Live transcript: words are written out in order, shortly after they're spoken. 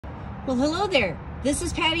Well, hello there. This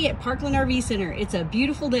is Patty at Parkland RV Center. It's a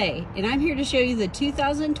beautiful day, and I'm here to show you the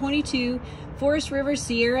 2022 Forest River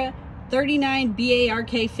Sierra 39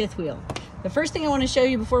 BARK fifth wheel. The first thing I want to show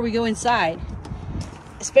you before we go inside,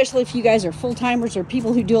 especially if you guys are full-timers or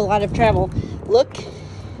people who do a lot of travel, look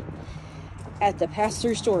at the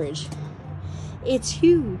pass-through storage. It's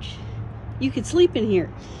huge. You could sleep in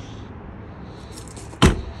here.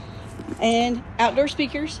 And outdoor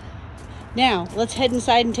speakers. Now, let's head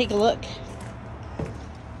inside and take a look.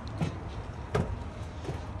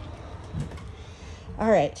 All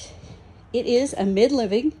right, it is a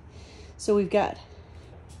mid-living, so we've got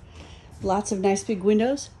lots of nice big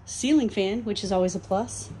windows, ceiling fan, which is always a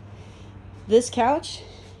plus. This couch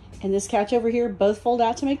and this couch over here both fold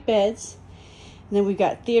out to make beds. And then we've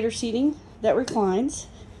got theater seating that reclines.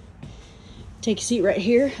 Take a seat right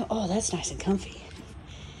here. Oh, that's nice and comfy.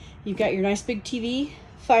 You've got your nice big TV,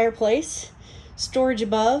 fireplace, storage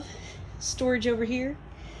above, storage over here,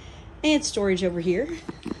 and storage over here.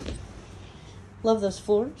 Love those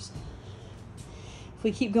floors. If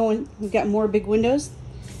we keep going, we've got more big windows.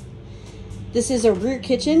 This is a rear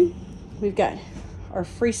kitchen. We've got our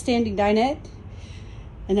freestanding dinette,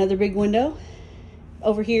 another big window.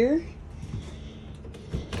 Over here,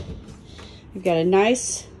 we've got a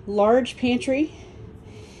nice large pantry.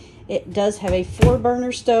 It does have a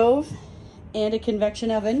 4-burner stove and a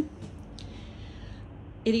convection oven.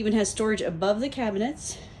 It even has storage above the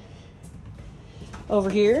cabinets. Over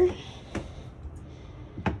here,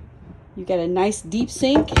 you've got a nice deep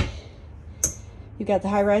sink. You've got the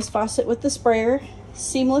high-rise faucet with the sprayer,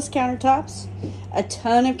 seamless countertops, a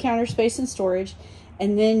ton of counter space and storage,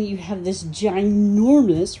 and then you have this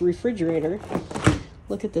ginormous refrigerator.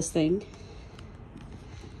 Look at this thing.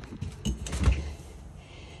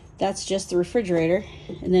 That's just the refrigerator.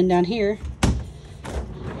 And then down here,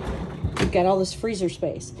 you've got all this freezer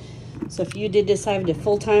space. So if you did decide to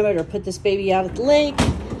full-time it or put this baby out at the lake,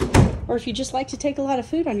 or if you just like to take a lot of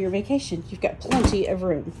food on your vacation, you've got plenty of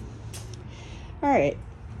room. All right,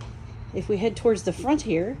 if we head towards the front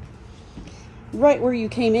here, right where you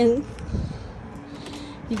came in,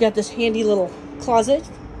 you've got this handy little closet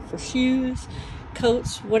for shoes,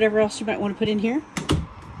 coats, whatever else you might want to put in here.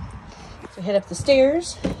 So head up the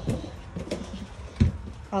stairs.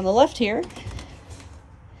 On the left here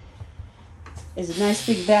is a nice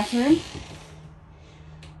big bathroom,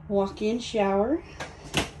 walk-in shower,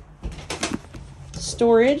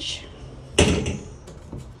 storage,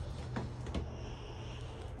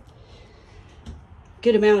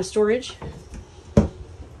 good amount of storage.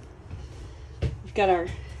 We've got our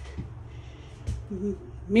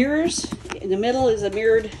mirrors. In the middle is a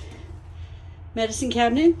mirrored medicine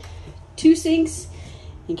cabinet, 2 sinks,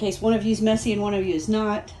 in case one of you is messy and one of you is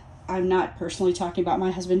not. I'm not personally talking about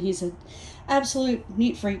my husband. He's an absolute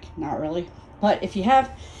neat freak. Not really. But if you have,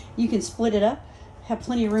 you can split it up. Have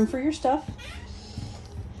plenty of room for your stuff.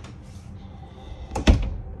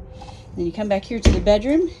 Then you come back here to the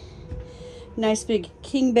bedroom. Nice big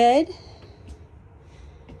king bed.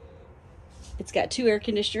 It's got 2 air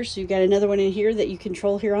conditioners, so you've got another one in here that you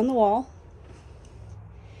control here on the wall.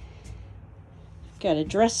 Got a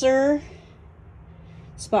dresser,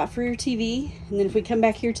 spot for your TV. And then if we come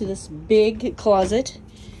back here to this big closet,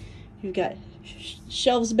 you've got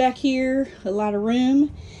shelves back here, a lot of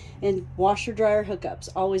room, and washer dryer hookups,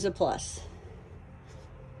 always a plus.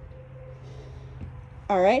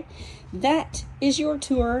 All right, that is your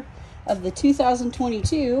tour of the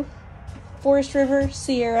 2022 Forest River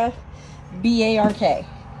Sierra BARK,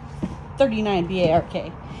 39 BARK.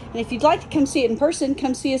 And if you'd like to come see it in person,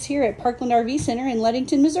 come see us here at Parkland RV Center in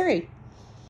Leadington, Missouri.